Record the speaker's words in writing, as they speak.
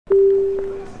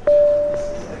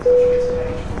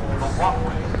Are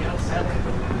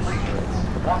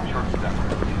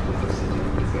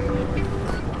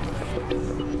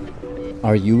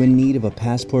you in need of a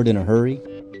passport in a hurry?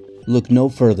 Look no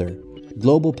further.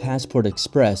 Global Passport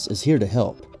Express is here to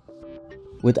help.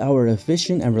 With our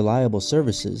efficient and reliable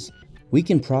services, we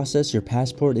can process your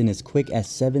passport in as quick as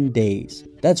 7 days.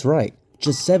 That's right,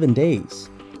 just 7 days.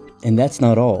 And that's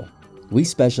not all. We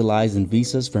specialize in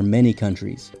visas for many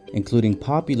countries, including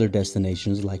popular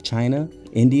destinations like China,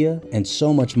 India, and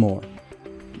so much more.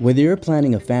 Whether you're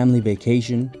planning a family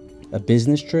vacation, a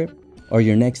business trip, or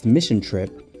your next mission trip,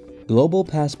 Global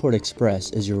Passport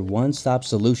Express is your one-stop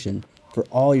solution for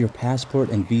all your passport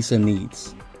and visa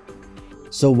needs.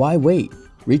 So why wait?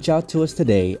 Reach out to us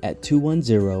today at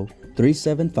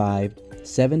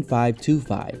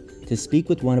 210-375-7525 to speak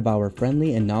with one of our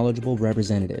friendly and knowledgeable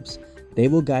representatives. They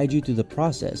will guide you through the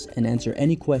process and answer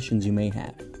any questions you may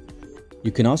have.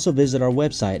 You can also visit our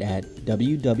website at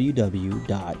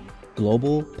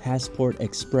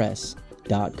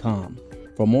www.globalpassportexpress.com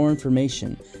for more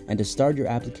information and to start your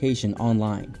application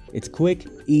online. It's quick,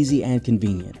 easy, and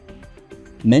convenient.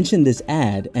 Mention this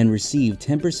ad and receive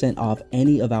 10% off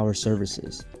any of our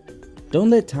services.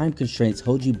 Don't let time constraints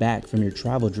hold you back from your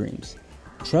travel dreams.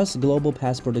 Trust Global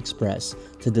Passport Express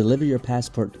to deliver your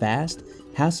passport fast,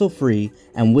 hassle-free,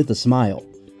 and with a smile.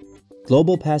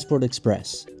 Global Passport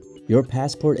Express, your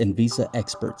passport and visa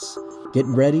experts. Get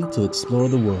ready to explore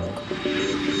the world.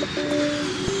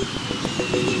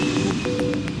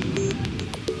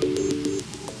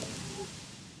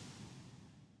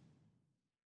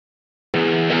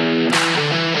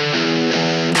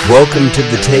 Welcome to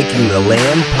the Taking the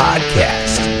Land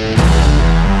podcast.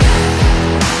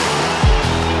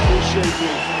 Appreciate you.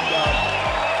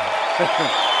 Thank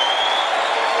God.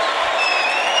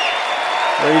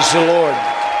 Praise the Lord.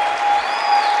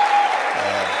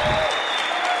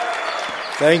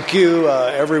 Thank you,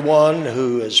 everyone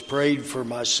who has prayed for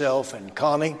myself and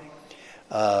Connie.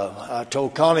 I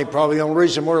told Connie probably the only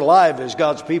reason we're alive is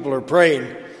God's people are praying.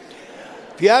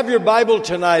 If you have your Bible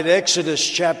tonight, Exodus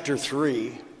chapter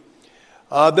 3.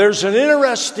 There's an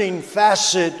interesting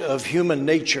facet of human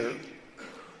nature.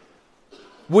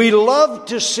 We love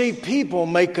to see people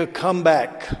make a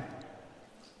comeback.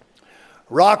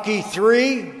 Rocky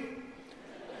 3,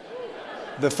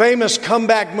 the famous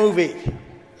comeback movie.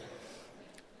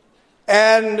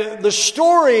 And the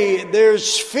story,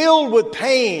 there's filled with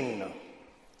pain,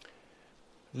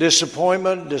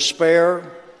 disappointment,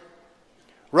 despair.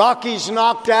 Rocky's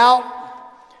knocked out.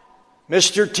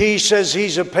 Mr. T says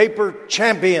he's a paper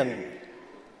champion.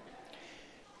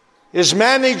 His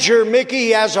manager,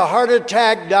 Mickey, has a heart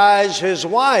attack, dies. His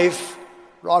wife,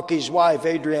 Rocky's wife,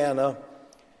 Adriana,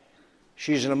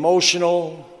 she's an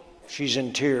emotional, she's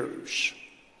in tears.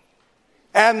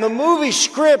 And the movie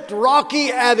script,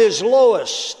 Rocky at his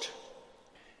lowest.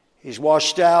 He's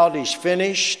washed out, he's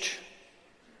finished.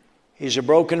 He's a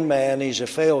broken man, he's a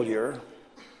failure.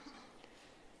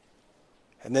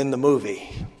 And then the movie.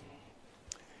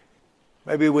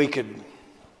 Maybe we could...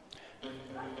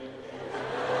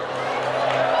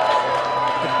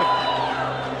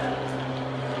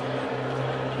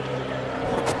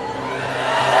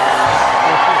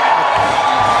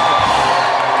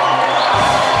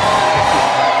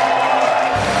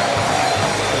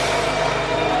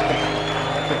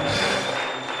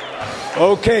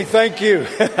 Okay, thank you.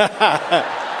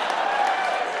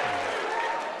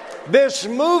 This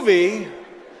movie...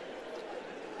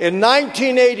 in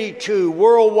 1982,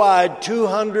 worldwide,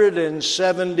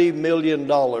 $270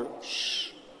 million.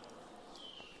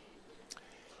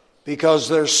 Because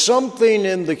there's something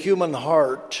in the human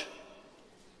heart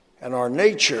and our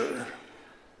nature.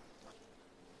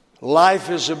 Life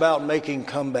is about making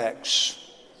comebacks.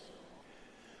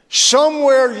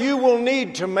 Somewhere you will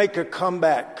need to make a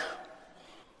comeback.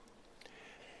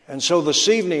 And so this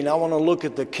evening, I want to look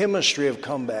at the chemistry of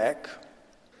comeback.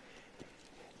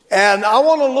 And I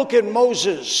want to look at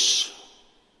Moses,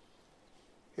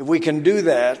 if we can do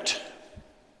that,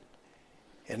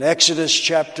 in Exodus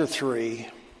chapter 3,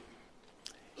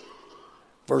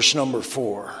 verse number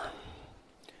 4.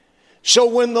 So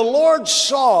when the Lord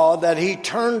saw that he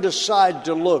turned aside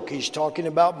to look, he's talking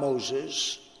about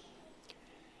Moses,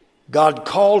 God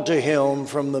called to him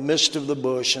from the midst of the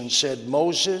bush and said,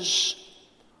 Moses,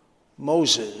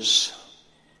 Moses.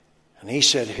 And he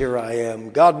said, here I am.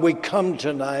 God, we come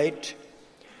tonight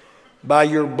by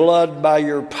your blood, by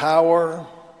your power,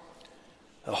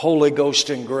 the Holy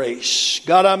Ghost and grace.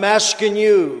 God, I'm asking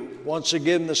you once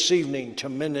again this evening to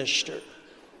minister.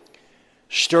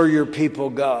 Stir your people,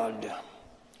 God.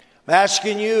 I'm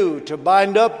asking you to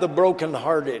bind up the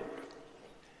brokenhearted,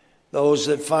 Those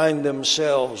that find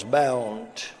themselves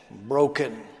bound,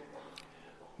 broken,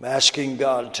 I'm asking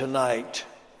God tonight,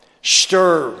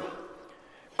 stir,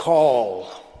 call,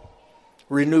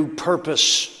 renew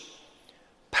purpose,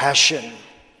 passion.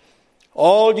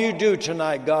 All you do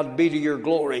tonight, God, be to your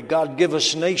glory. God, give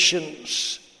us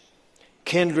nations,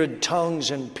 kindred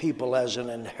tongues, and people as an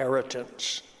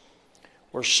inheritance.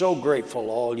 We're so grateful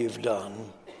all you've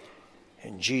done.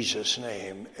 In Jesus'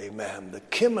 name, amen. The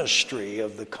chemistry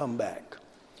of the comeback.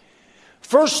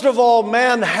 First of all,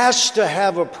 man has to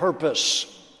have a purpose.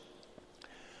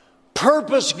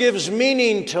 Purpose gives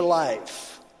meaning to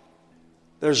life.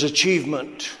 There's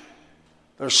achievement.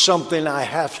 There's something I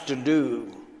have to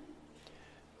do.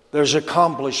 There's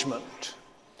accomplishment.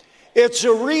 It's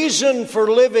a reason for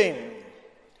living.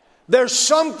 There's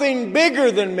something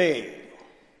bigger than me.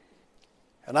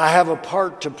 And I have a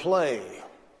part to play.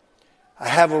 I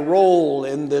have a role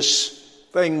in this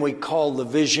thing we call the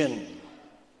vision.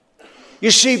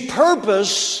 You see,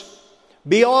 purpose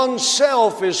beyond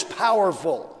self is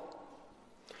powerful.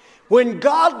 When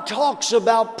God talks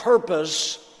about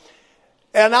purpose,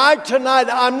 and tonight,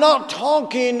 I'm not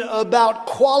talking about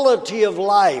quality of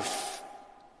life.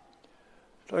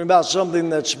 I'm talking about something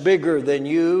that's bigger than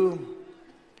you.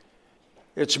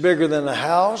 It's bigger than a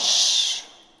house.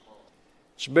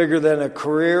 It's bigger than a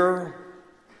career.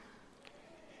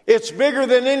 It's bigger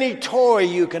than any toy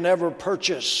you can ever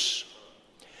purchase.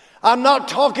 I'm not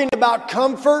talking about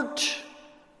comfort.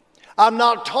 I'm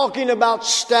not talking about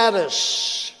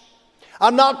status.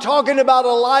 I'm not talking about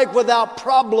a life without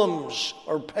problems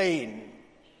or pain.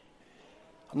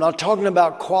 I'm not talking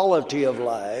about quality of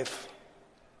life.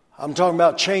 I'm talking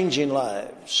about changing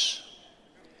lives.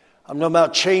 I'm talking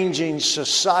about changing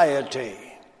society,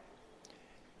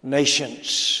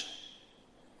 nations.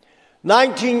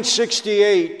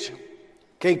 1968,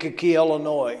 Kankakee,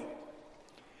 Illinois.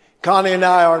 Connie and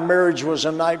I, our marriage was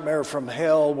a nightmare from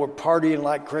hell. We're partying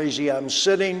like crazy. I'm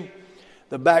sitting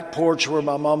the back porch where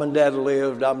my mom and dad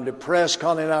lived. I'm depressed.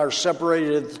 Connie and I are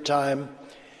separated at the time.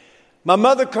 My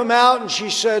mother come out and she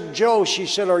said, Joe, she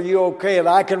said, are you okay? And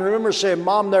I can remember saying,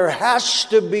 Mom, there has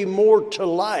to be more to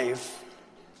life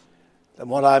than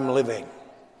what I'm living.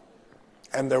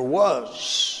 And there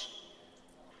was.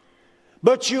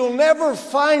 But you'll never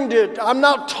find it. I'm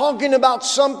not talking about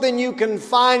something you can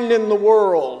find in the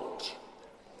world.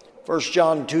 1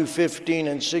 John 2:15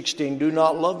 and 16, do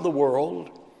not love the world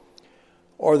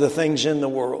or the things in the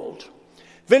world.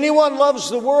 If anyone loves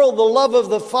the world, the love of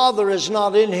the Father is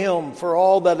not in him. For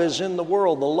all that is in the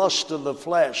world, the lust of the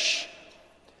flesh,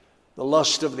 the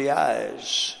lust of the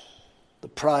eyes, the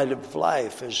pride of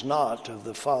life is not of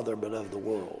the Father but of the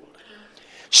world.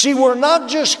 See, we're not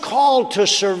just called to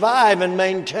survive and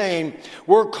maintain.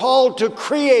 We're called to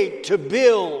create, to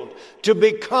build, to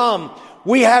become.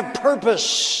 We have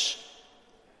purpose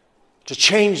to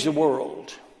change the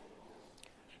world.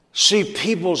 See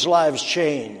people's lives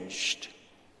changed.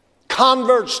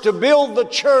 Converts to build the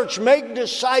church, make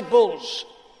disciples,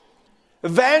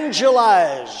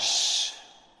 evangelize.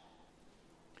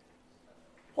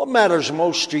 What matters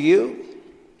most to you?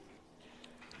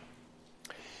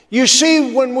 You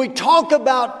see, when we talk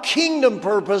about kingdom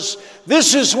purpose,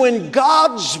 this is when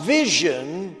God's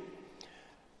vision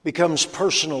becomes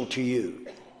personal to you.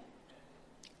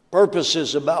 Purpose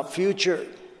is about future,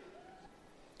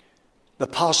 the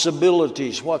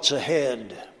possibilities, what's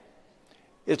ahead.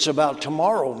 It's about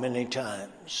tomorrow many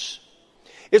times.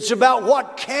 It's about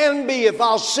what can be if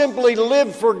I'll simply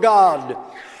live for God.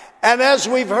 And as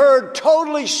we've heard,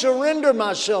 totally surrender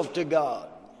myself to God.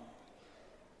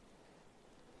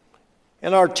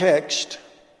 In our text,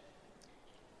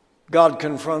 God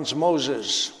confronts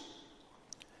Moses,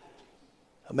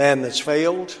 a man that's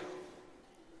failed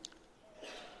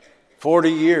 40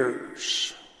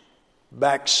 years,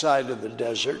 backside of the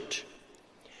desert.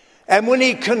 And when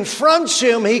he confronts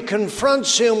him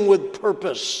with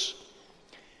purpose.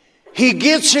 He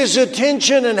gets his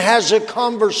attention and has a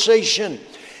conversation.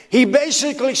 He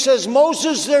basically says,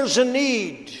 Moses, there's a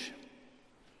need.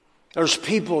 There's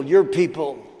people, your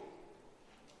people.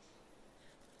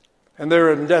 And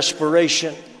they're in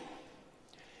desperation.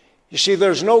 You see,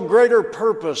 there's no greater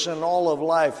purpose in all of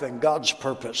life than God's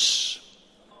purpose.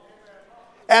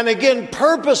 And again,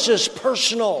 purpose is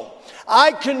personal.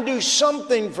 I can do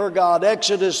something for God.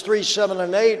 Exodus 3:7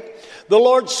 and 8. The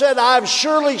Lord said, I've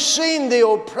surely seen the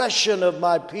oppression of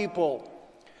my people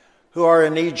who are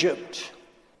in Egypt.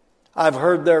 I've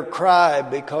heard their cry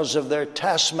because of their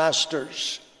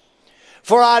taskmasters.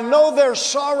 For I know their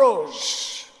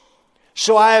sorrows.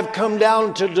 So I have come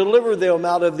down to deliver them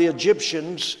out of the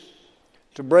Egyptians,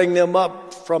 to bring them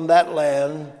up from that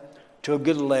land to a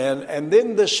good land. And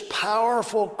then this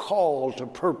powerful call to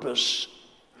purpose.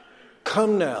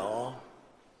 Come now,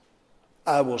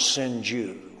 I will send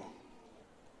you,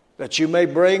 that you may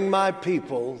bring my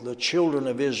people, the children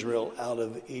of Israel, out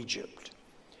of Egypt.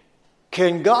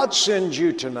 Can God send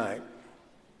you tonight?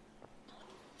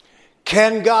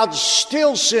 Can God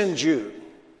still send you?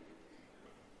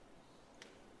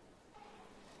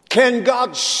 Can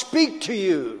God speak to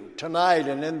you tonight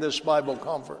and in this Bible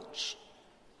conference?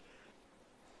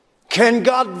 Can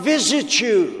God visit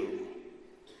you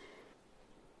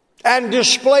and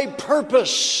display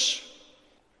purpose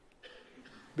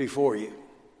before you?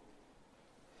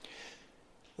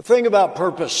 The thing about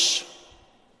purpose,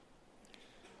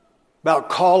 about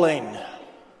calling,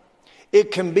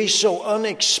 it can be so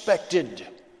unexpected.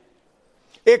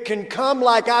 It can come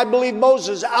like, I believe,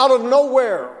 Moses, out of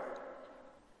nowhere.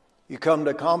 You come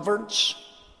to conference,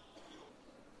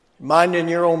 minding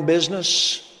your own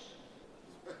business,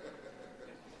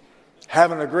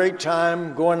 having a great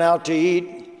time, going out to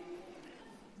eat.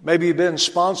 Maybe you've been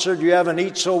sponsored, you haven't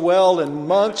eaten so well in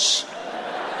months.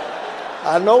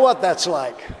 I know what that's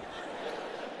like.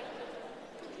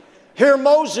 Here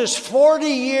Moses, 40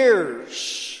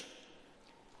 years.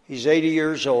 He's 80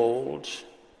 years old.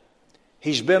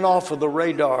 He's been off of the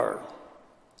radar.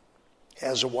 He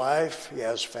has a wife, he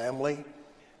has family,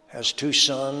 has 2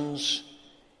 sons,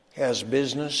 he has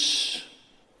business.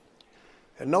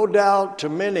 And no doubt to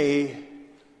many,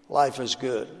 life is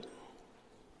good.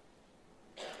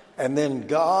 And then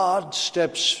God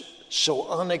steps so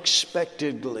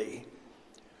unexpectedly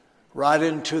right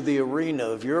into the arena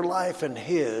of your life and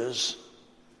his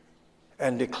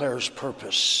and declares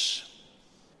purpose.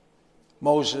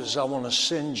 Moses, I want to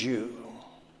send you.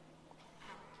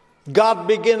 God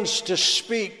begins to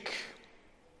speak.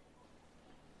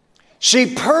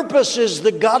 See, purpose is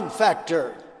the God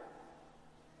factor.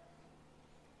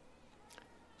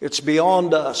 It's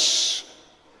beyond us.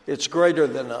 It's greater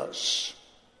than us.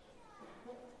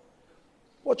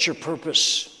 What's your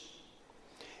purpose?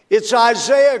 It's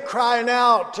Isaiah crying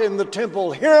out in the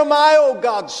temple, "Here am I, O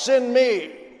God, send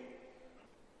me."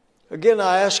 Again,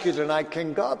 I ask you tonight,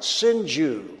 can God send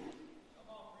you?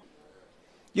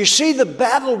 You see, the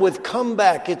battle with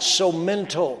comeback, it's so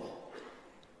mental.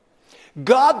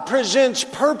 God presents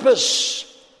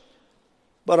purpose,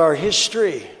 but our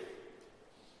history,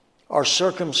 our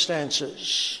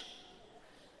circumstances,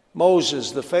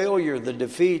 Moses, the failure, the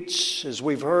defeats, as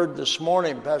we've heard this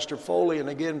morning, Pastor Foley and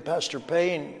again Pastor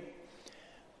Payne,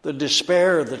 the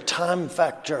despair, the time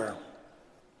factor.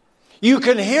 You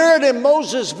can hear it in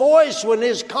Moses' voice when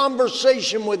his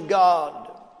conversation with God.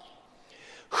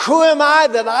 Who am I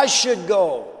that I should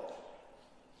go?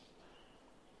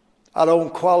 I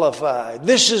don't qualify.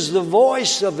 This is the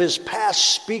voice of his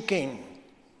past speaking.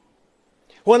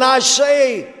 When I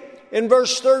say in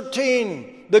verse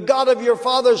 13, the God of your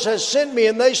fathers has sent me,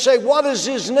 and they say, what is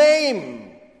his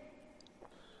name?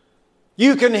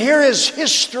 You can hear his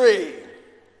history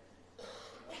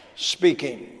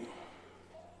speaking.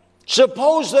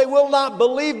 Suppose they will not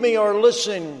believe me or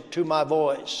listen to my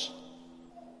voice.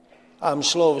 I'm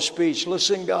slow of speech.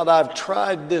 Listen, God, I've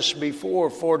tried this before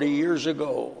 40 years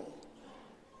ago.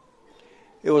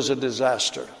 It was a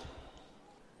disaster.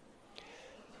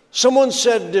 Someone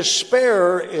said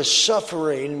despair is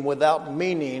suffering without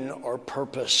meaning or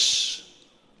purpose.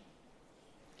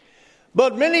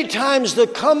 But many times the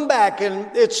comeback,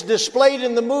 and it's displayed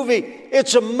in the movie,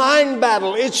 it's a mind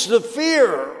battle. It's the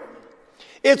fear.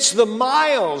 It's the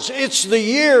miles. It's the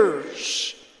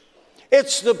years.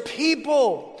 It's the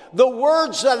people, the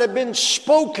words that have been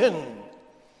spoken,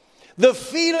 the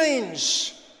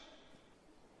feelings,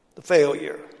 the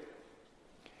failure.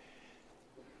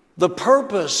 The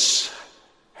purpose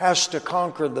has to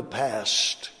conquer the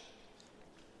past,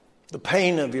 the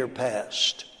pain of your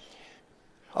past.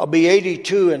 I'll be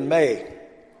 82 in May.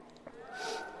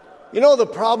 You know the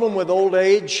problem with old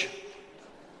age?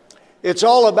 It's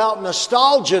all about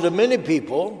nostalgia to many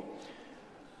people.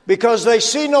 Because they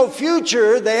see no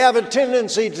future, they have a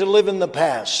tendency to live in the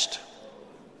past.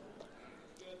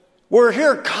 We're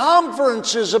here,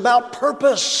 conferences about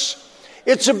purpose.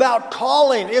 It's about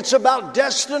calling. It's about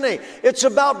destiny. It's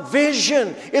about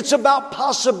vision. It's about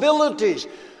possibilities.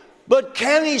 But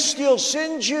can he still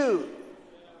send you?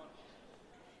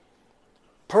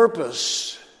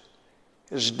 Purpose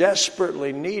is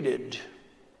desperately needed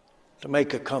to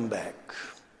make a comeback.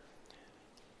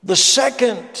 The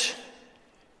second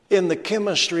in the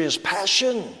chemistry is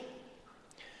passion.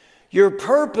 Your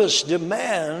purpose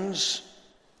demands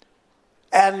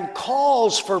and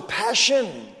calls for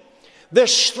passion.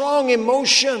 This strong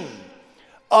emotion,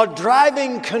 a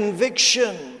driving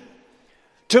conviction,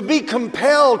 to be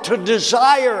compelled, to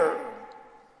desire.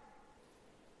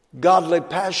 Godly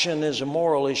passion is a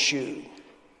moral issue.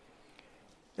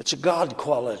 It's a God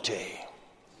quality.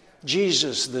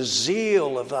 Jesus, the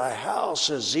zeal of thy house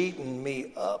has eaten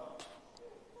me up.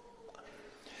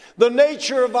 The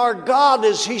nature of our God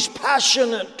is he's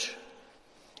passionate.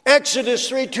 Exodus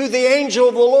 3:2, the angel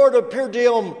of the Lord appeared to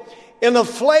him in a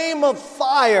flame of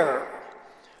fire.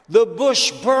 The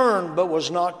bush burned but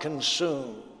was not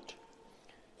consumed.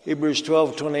 Hebrews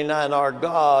 12:29, our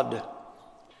God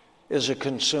is a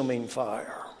consuming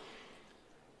fire.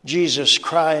 Jesus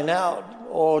crying out,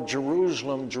 oh,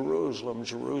 Jerusalem, Jerusalem,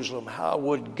 Jerusalem, how I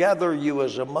would gather you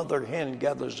as a mother hen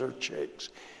gathers her chicks.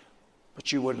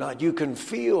 But you would not. You can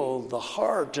feel the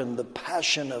heart and the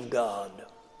passion of God.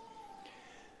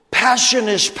 Passion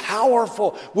is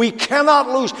powerful. We cannot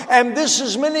lose. And this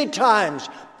is many times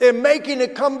in making a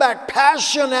comeback,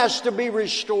 passion has to be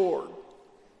restored.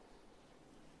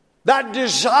 That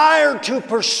desire to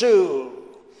pursue.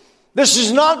 This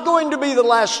is not going to be the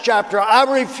last chapter.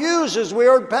 I refuse, as we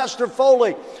heard Pastor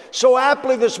Foley so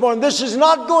aptly this morning, this is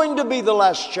not going to be the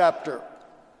last chapter.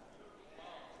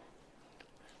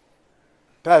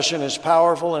 Passion is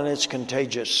powerful and it's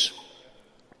contagious.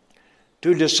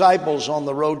 2 disciples on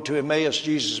the road to Emmaus,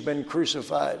 Jesus has been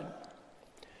crucified.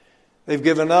 They've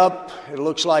given up. It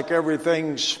looks like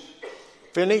everything's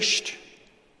finished.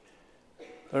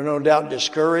 They're no doubt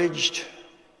discouraged.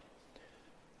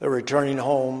 They're returning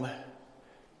home.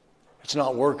 It's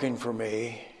not working for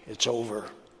me. It's over.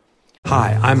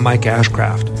 Hi, I'm Mike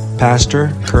Ashcraft,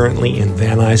 pastor currently in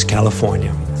Van Nuys,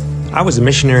 California. I was a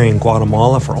missionary in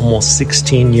Guatemala for almost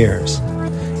 16 years.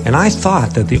 And I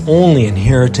thought that the only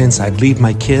inheritance I'd leave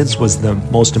my kids was the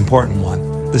most important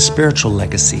one, the spiritual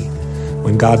legacy.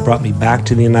 When God brought me back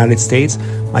to the United States,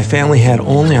 my family had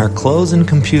only our clothes and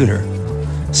computer.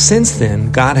 Since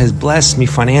then, God has blessed me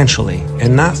financially,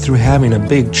 and not through having a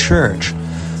big church.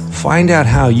 Find out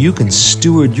how you can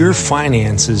steward your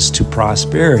finances to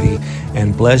prosperity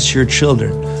and bless your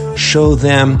children. Show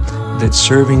them that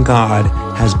serving God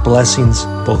has blessings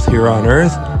both here on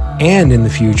earth and in the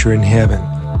future in heaven.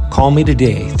 Call me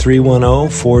today,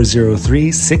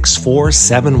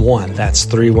 310-403-6471. That's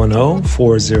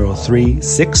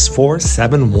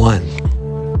 310-403-6471.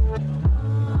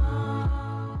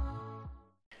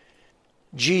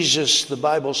 Jesus, the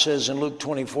Bible says in Luke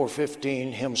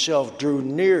 24:15, himself drew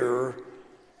near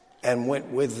and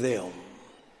went with them.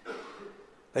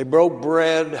 They broke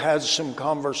bread, had some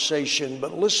conversation,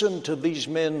 but listen to these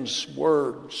men's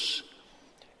words.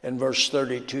 In verse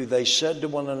 32, they said to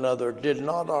one another, did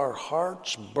not our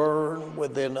hearts burn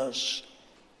within us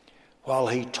while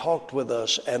he talked with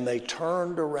us? And they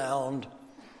turned around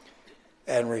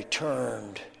and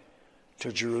returned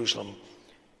to Jerusalem.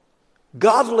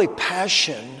 Godly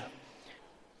passion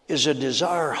is a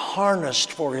desire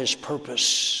harnessed for his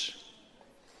purpose.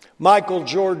 Michael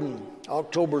Jordan,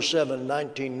 October 7,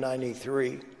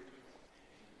 1993,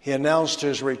 he announced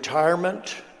his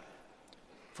retirement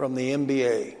from the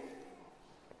NBA.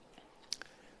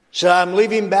 Said, I'm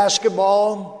leaving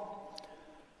basketball.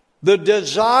 The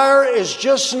desire is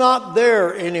just not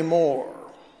there anymore.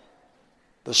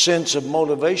 The sense of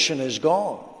motivation is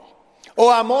gone. Oh,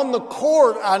 I'm on the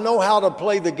court. I know how to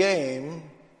play the game.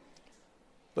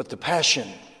 But the passion.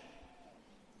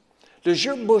 Does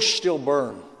your bush still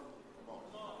burn?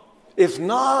 If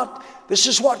not, this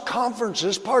is what conference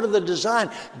is part of the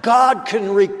design. God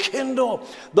can rekindle.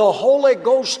 The Holy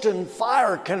Ghost and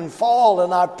fire can fall.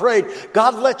 And I prayed,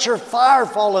 God, let your fire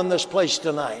fall in this place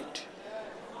tonight.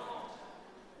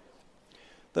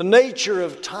 The nature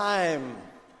of time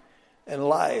and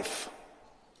life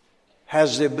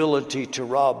has the ability to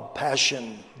rob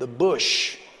passion. The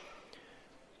bush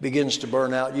begins to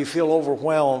burn out. You feel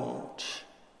overwhelmed.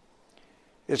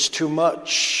 It's too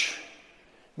much.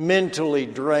 Mentally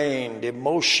drained,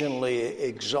 emotionally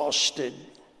exhausted.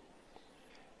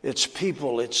 It's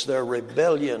people, it's their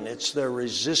rebellion, it's their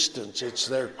resistance, it's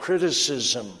their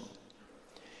criticism.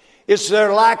 It's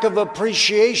their lack of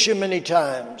appreciation many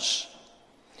times.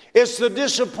 It's the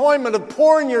disappointment of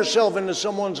pouring yourself into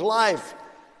someone's life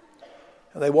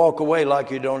and they walk away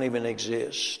like you don't even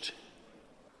exist.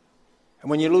 And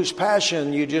when you lose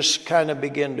passion, you just kind of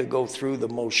begin to go through the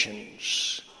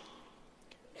motions.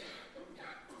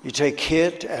 You take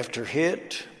hit after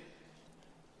hit.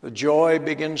 The joy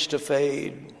begins to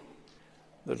fade.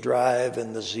 The drive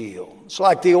and the zeal. It's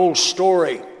like the old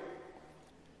story.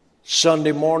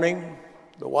 Sunday morning,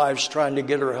 the wife's trying to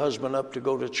get her husband up to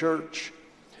go to church.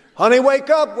 Honey, wake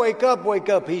up, wake up, wake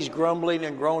up. He's grumbling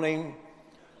and groaning,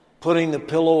 putting the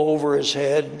pillow over his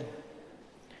head.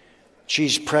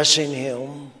 She's pressing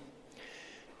him.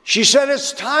 She said,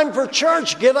 it's time for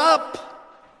church. Get up.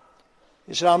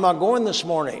 He said, I'm not going this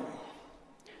morning.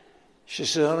 She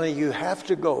said, honey, you have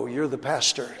to go. You're the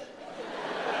pastor.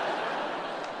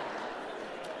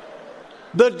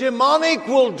 The demonic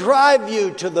will drive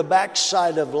you to the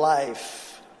backside of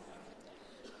life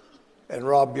and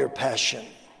rob your passion.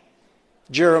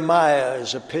 Jeremiah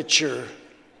is a picture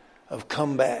of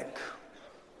comeback.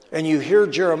 And you hear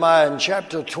Jeremiah in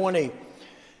chapter 20.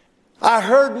 I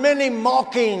heard many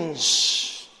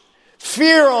mockings,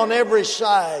 fear on every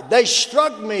side. They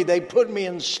struck me, they put me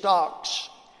in stocks.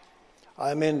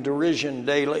 I'm in derision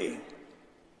daily. He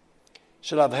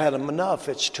said, I've had enough,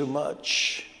 it's too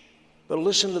much. But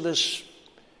listen to this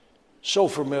so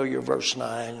familiar, verse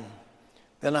 9.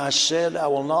 Then I said, I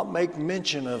will not make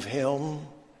mention of him,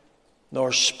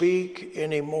 nor speak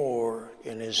any more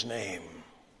in his name.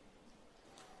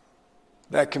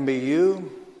 That can be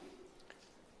you.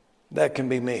 That can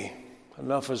be me.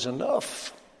 Enough is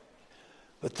enough.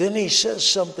 But then he says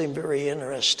something very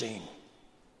interesting.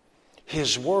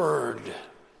 His word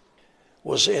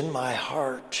was in my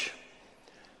heart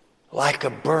like a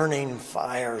burning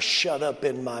fire shut up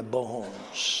in my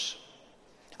bones.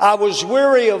 I was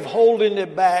weary of holding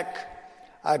it back.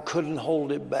 I couldn't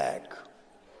hold it back.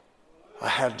 I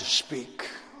had to speak.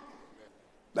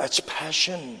 That's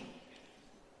passion.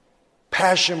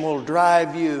 Passion will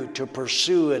drive you to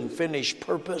pursue and finish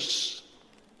purpose.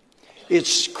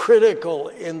 It's critical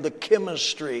in the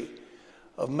chemistry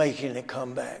of making a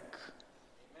comeback.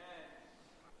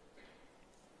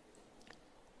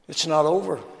 It's not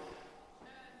over.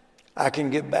 I can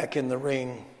get back in the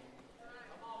ring.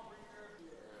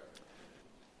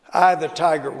 Eye the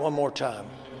tiger one more time.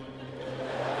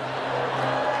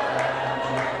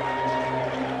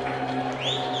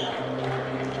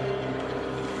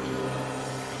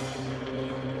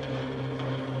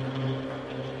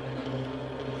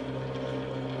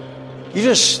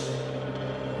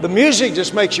 The music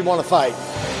just makes you want to fight.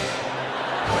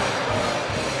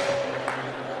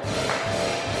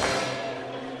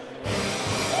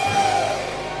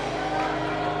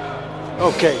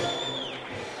 Okay.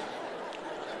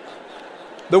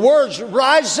 The words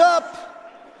rise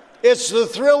up. It's the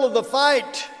thrill of the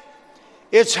fight.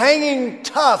 It's hanging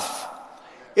tough.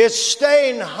 It's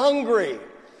staying hungry.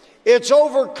 It's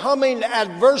overcoming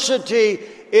adversity.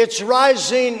 It's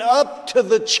rising up to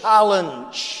the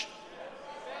challenge.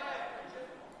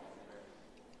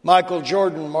 Michael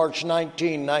Jordan, March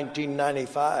 19,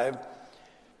 1995.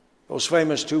 Those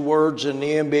famous two words in the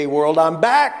NBA world, I'm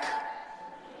back.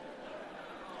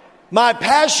 My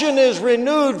passion is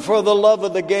renewed for the love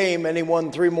of the game. And he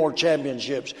won 3 more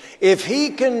championships. If he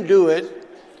can do it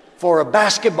for a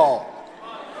basketball,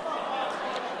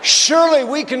 surely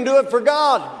we can do it for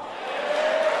God.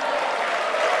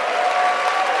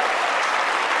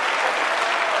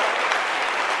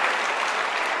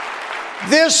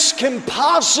 This can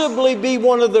possibly be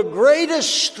one of the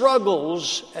greatest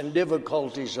struggles and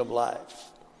difficulties of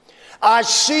life. I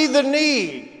see the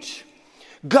need.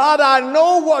 God, I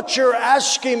know what you're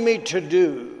asking me to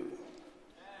do,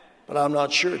 but I'm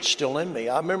not sure it's still in me.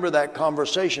 I remember that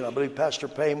conversation. I believe Pastor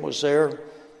Payne was there.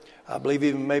 I believe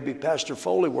even maybe Pastor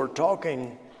Foley were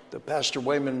talking to Pastor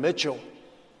Wayman Mitchell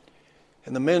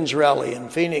in the men's rally in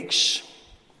Phoenix.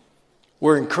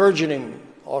 We're encouraging him.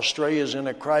 Australia's in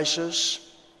a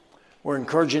crisis. We're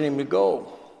encouraging him to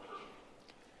go.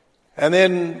 And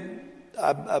then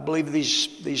I believe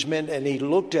these men, and he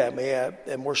looked at me,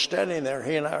 and we're standing there,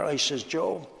 he and I, he says,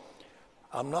 Joe,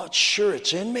 I'm not sure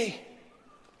it's in me.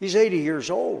 He's 80 years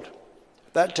old.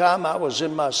 At that time, I was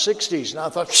in my 60s, and I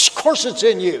thought, of course it's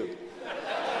in you.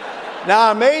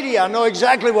 Now I'm 80, I know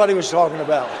exactly what he was talking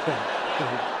about.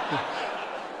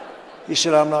 He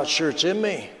said, I'm not sure it's in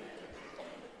me.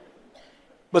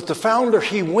 But the founder,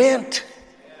 he went.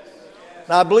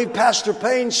 Now, I believe Pastor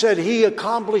Payne said he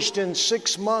accomplished in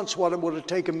 6 months what it would have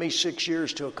taken me 6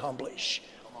 years to accomplish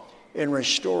in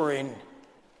restoring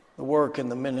the work and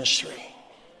the ministry.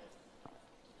 I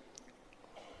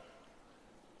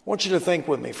want you to think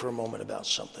with me for a moment about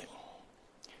something.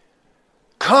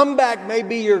 Comeback may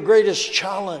be your greatest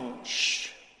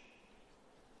challenge,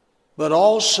 but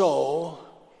also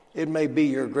it may be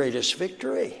your greatest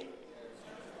victory,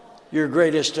 your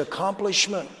greatest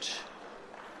accomplishment,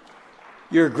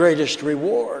 your greatest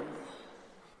reward.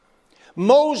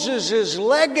 Moses'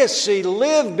 legacy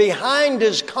lived behind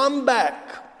his comeback.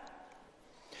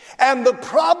 And the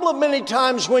problem many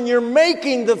times when you're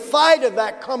making the fight of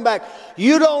that comeback,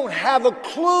 you don't have a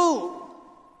clue.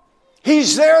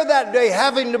 He's there that day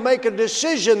having to make a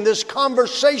decision, this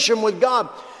conversation with God.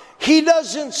 He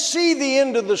doesn't see the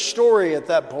end of the story at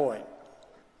that point.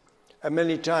 And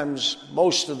many times,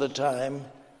 most of the time,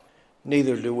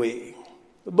 neither do we.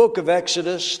 The book of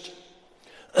Exodus,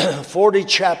 40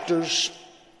 chapters.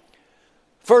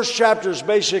 First chapter is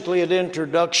basically an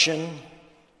introduction.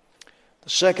 The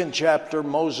second chapter,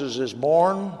 Moses is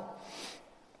born,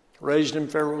 raised in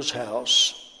Pharaoh's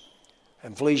house,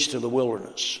 and flees to the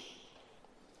wilderness.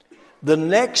 The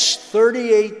next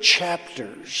 38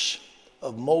 chapters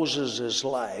of Moses'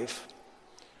 life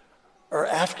are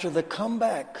after the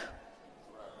comeback.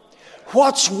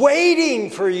 What's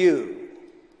waiting for you?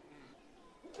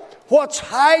 What's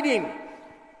hiding?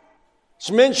 It's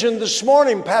mentioned this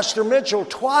morning, Pastor Mitchell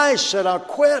twice said, I'll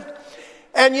quit.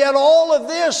 And yet all of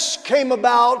this came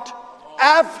about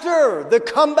after the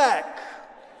comeback.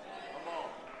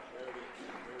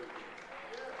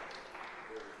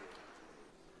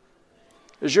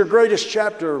 Is your greatest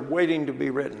chapter waiting to be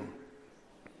written?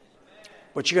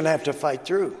 But you're going to have to fight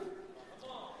through.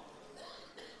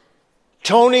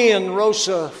 Tony and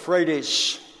Rosa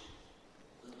Freitas,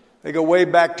 they go way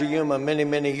back to Yuma many,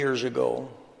 many years ago.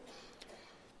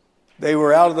 They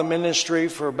were out of the ministry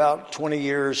for about 20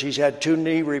 years. He's had 2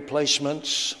 knee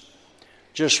replacements.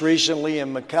 Just recently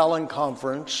in McAllen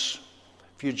Conference,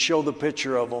 if you'd show the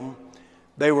picture of them,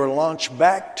 they were launched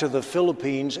back to the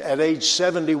Philippines at age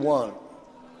 71.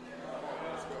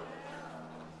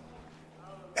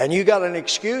 And you got an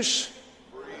excuse?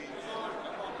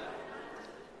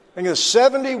 I think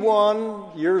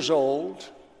 71 years old.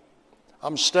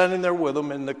 I'm standing there with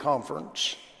them in the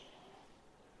conference.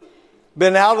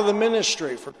 Been out of the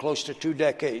ministry for close to 2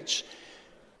 decades.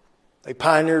 They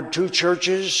pioneered 2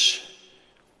 churches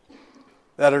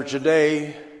that are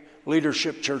today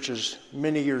leadership churches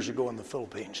many years ago in the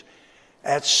Philippines.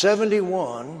 At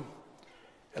 71,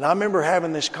 and I remember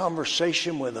having this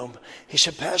conversation with him. He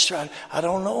said, Pastor, I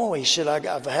don't know. He said,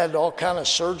 I've had all kind of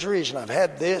surgeries and I've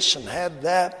had this and had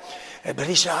that. But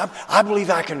he said, I believe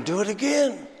I can do it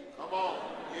again. Come on.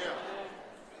 Yeah.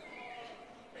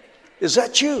 Is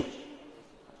that you?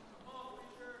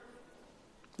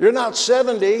 You're not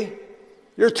 70,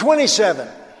 you're 27.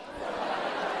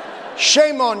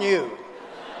 Shame on you.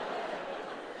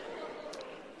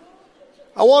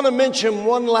 I want to mention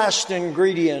one last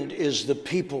ingredient is the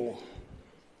people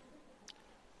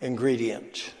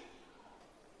ingredient.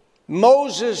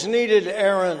 Moses needed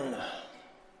Aaron.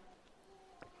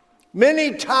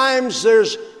 Many times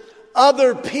there's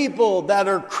other people that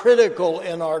are critical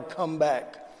in our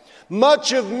comeback.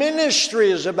 Much of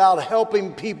ministry is about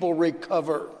helping people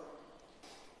recover.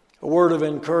 A word of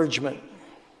encouragement.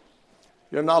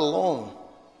 You're not alone.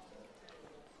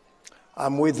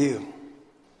 I'm with you.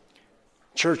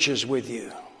 Church is with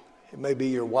you. It may be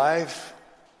your wife,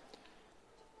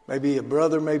 maybe your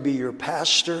brother, maybe your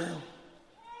pastor,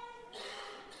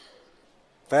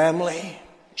 family,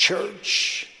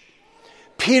 church.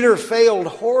 Peter failed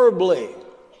horribly.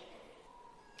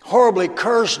 Horribly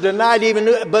cursed, denied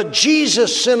even, but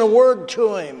Jesus sent a word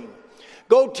to him.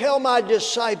 Go tell my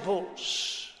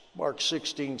disciples, Mark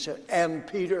 16 said, and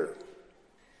Peter,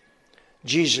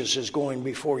 Jesus is going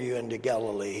before you into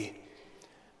Galilee.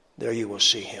 There you will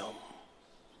see him.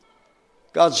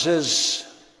 God says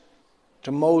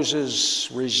to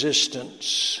Moses'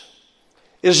 resistance,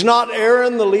 is not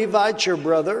Aaron the Levite your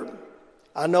brother?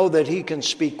 I know that he can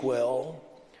speak well.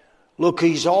 Look,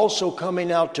 he's also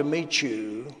coming out to meet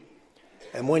you.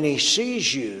 And when he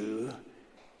sees you,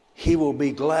 he will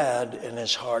be glad in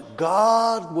his heart.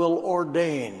 God will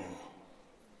ordain.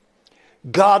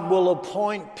 God will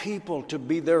appoint people to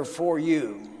be there for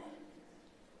you.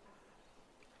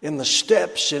 In the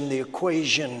steps in the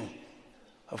equation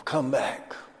of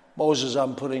comeback. Moses,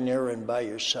 I'm putting Aaron by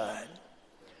your side.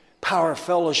 Power,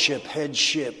 fellowship,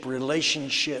 headship,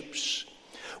 relationships.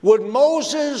 Would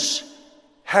Moses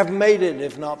have made it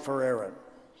if not for Aaron?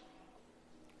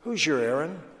 Who's your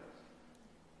Aaron?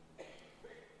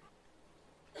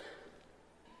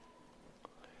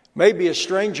 Maybe a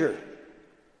stranger.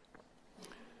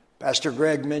 Pastor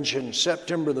Greg mentioned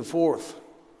September the 4th.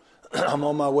 I'm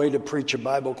on my way to preach a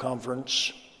Bible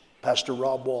conference. Pastor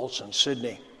Rob Waltz in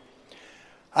Sydney.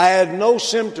 I had no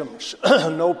symptoms,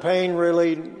 no pain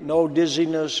really, no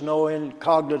dizziness, no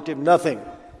cognitive, nothing.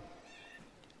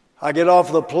 I get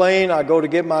off the plane, I go to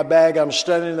get my bag, I'm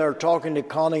standing there talking to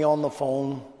Connie on the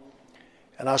phone,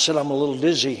 and I said, I'm a little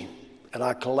dizzy, and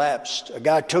I collapsed. A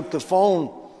guy took the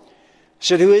phone,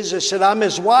 said, who is this? Said, I'm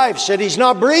his wife. Said, he's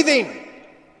not breathing.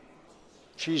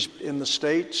 She's in the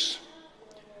States.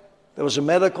 There was a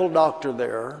medical doctor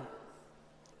there.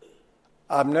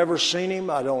 I've never seen him,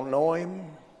 I don't know him,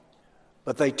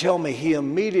 but they tell me he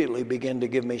immediately began to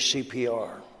give me CPR.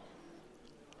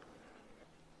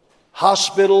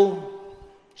 Hospital,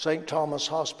 St. Thomas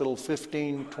Hospital,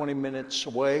 15, 20 minutes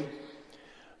away.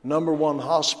 #1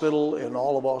 hospital in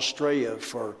all of Australia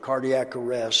for cardiac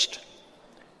arrest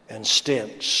and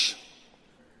stents.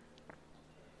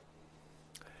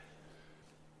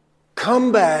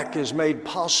 Comeback is made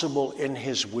possible in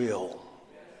His will.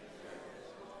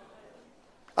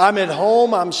 I'm at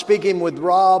home. I'm speaking with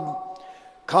Rob.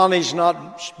 Connie's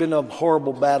not, it's been a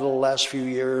horrible battle the last few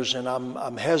years, and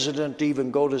I'm hesitant to even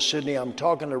go to Sydney. I'm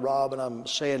talking to Rob, and I'm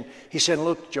saying, he's saying,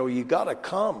 look, Joe, you got to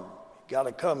come. You got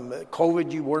to come.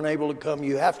 COVID, you weren't able to come.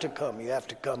 You have to come. You have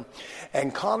to come.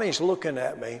 And Connie's looking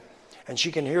at me, and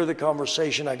she can hear the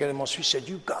conversation. I get emotional. She said,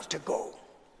 you've got to go.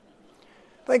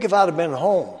 Think if I'd have been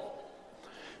home.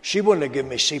 She wouldn't have given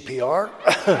me CPR.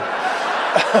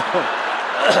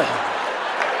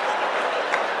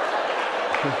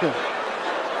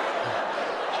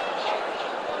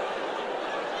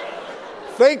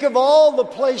 Think of all the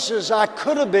places I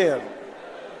could have been.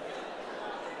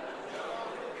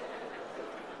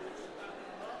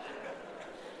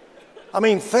 I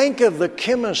mean, think of the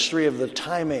chemistry of the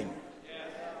timing.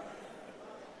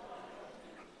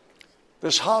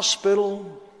 This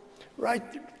hospital, right,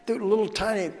 a little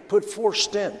tiny, put 4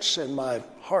 stents in my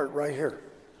heart right here.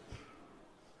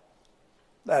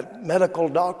 That medical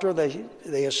doctor,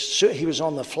 he was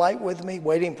on the flight with me,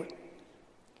 waiting for.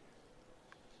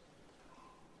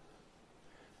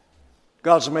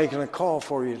 God's making a call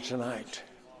for you tonight.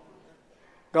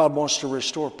 God wants to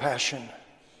restore passion.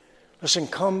 Listen,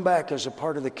 comeback as a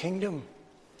part of the kingdom.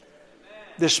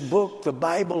 This book, the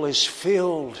Bible, is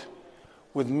filled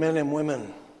with men and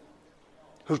women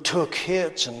who took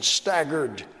hits and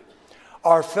staggered.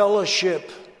 Our fellowship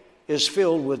is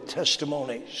filled with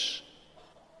testimonies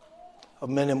of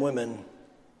men and women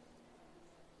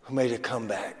who made a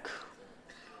comeback.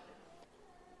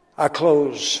 I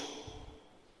close.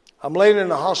 I'm laying in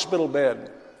a hospital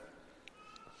bed,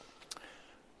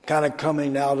 kind of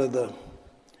coming out of the,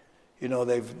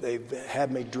 they've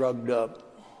had me drugged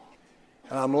up.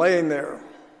 And I'm laying there.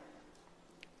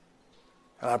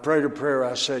 And I prayed a prayer.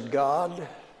 I said, God,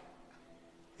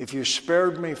 if you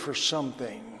spared me for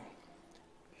something,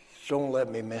 don't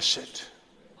let me miss it.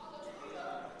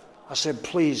 I said,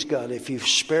 please, God, if you've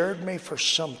spared me for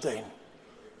something,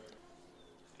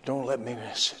 don't let me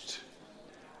miss it.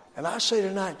 And I say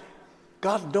tonight,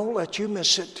 God, don't let you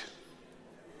miss it.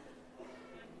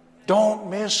 Don't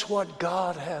miss what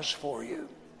God has for you.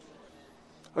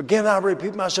 Again, I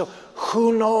repeat myself,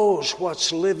 who knows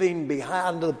what's living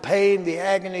behind the pain, the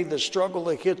agony, the struggle,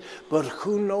 the hit, but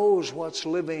who knows what's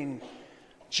living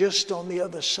just on the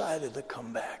other side of the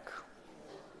comeback.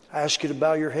 I ask you to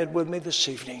bow your head with me this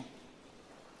evening.